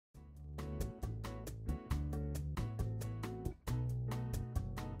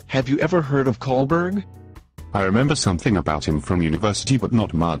Have you ever heard of Kohlberg? I remember something about him from university but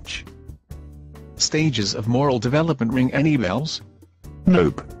not much. Stages of moral development ring any bells?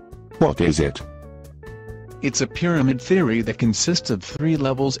 Nope. What is it? It's a pyramid theory that consists of 3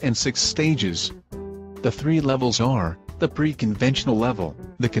 levels and 6 stages. The 3 levels are the pre-conventional level,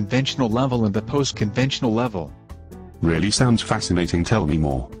 the conventional level and the post-conventional level. Really sounds fascinating, tell me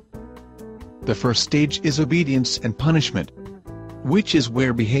more. The first stage is obedience and punishment, which is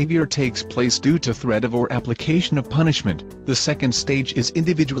where behavior takes place due to threat of or application of punishment. The second stage is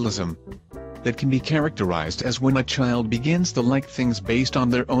individualism, that can be characterized as when a child begins to like things based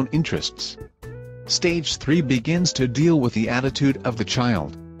on their own interests. Stage 3 begins to deal with the attitude of the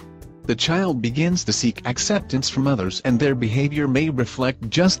child. The child begins to seek acceptance from others and their behavior may reflect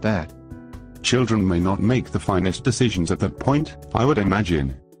just that. Children may not make the finest decisions at that point, I would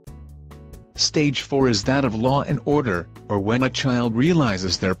imagine. Stage 4 is that of law and order, or when a child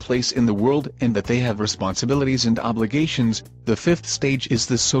realizes their place in the world and that they have responsibilities and obligations. The 5th stage is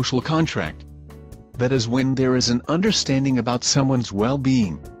the social contract. That is when there is an understanding about someone's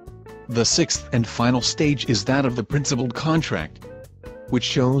well-being. The 6th and final stage is that of the principled contract, which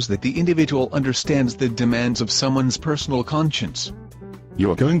shows that the individual understands the demands of someone's personal conscience.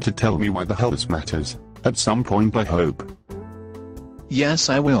 You're going to tell me why the hell this matters, at some point I hope. Yes,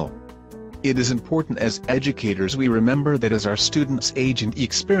 I will. It is important as educators we remember that as our students age and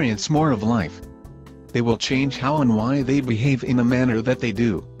experience more of life, they will change how and why they behave in a manner that they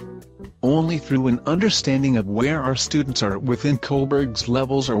do. Only through an understanding of where our students are within Kohlberg's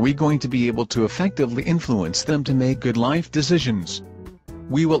levels are we going to be able to effectively influence them to make good life decisions.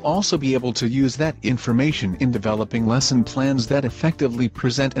 We will also be able to use that information in developing lesson plans that effectively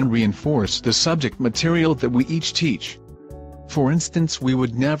present and reinforce the subject material that we each teach. For instance, we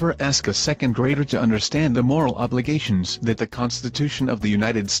would never ask a second grader to understand the moral obligations that the Constitution of the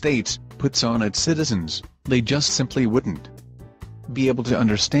United States puts on its citizens. They just simply wouldn't be able to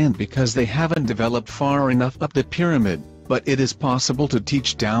understand because they haven't developed far enough up the pyramid. But it is possible to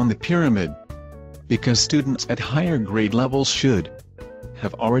teach down the pyramid, because students at higher grade levels should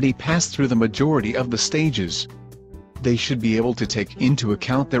have already passed through the majority of the stages. They should be able to take into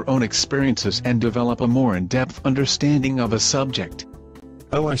account their own experiences and develop a more in-depth understanding of a subject.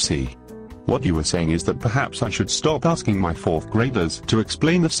 Oh, I see. What you were saying is that perhaps I should stop asking my 4th graders to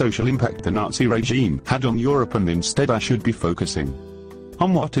explain the social impact the Nazi regime had on Europe and instead I should be focusing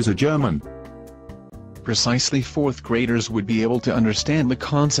on what is a German. Precisely, 4th graders would be able to understand the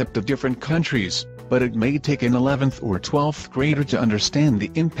concept of different countries, but it may take an 11th or 12th grader to understand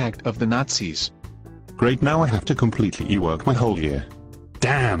the impact of the Nazis. Great, now I have to completely rework my whole year.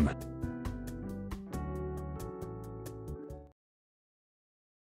 Damn!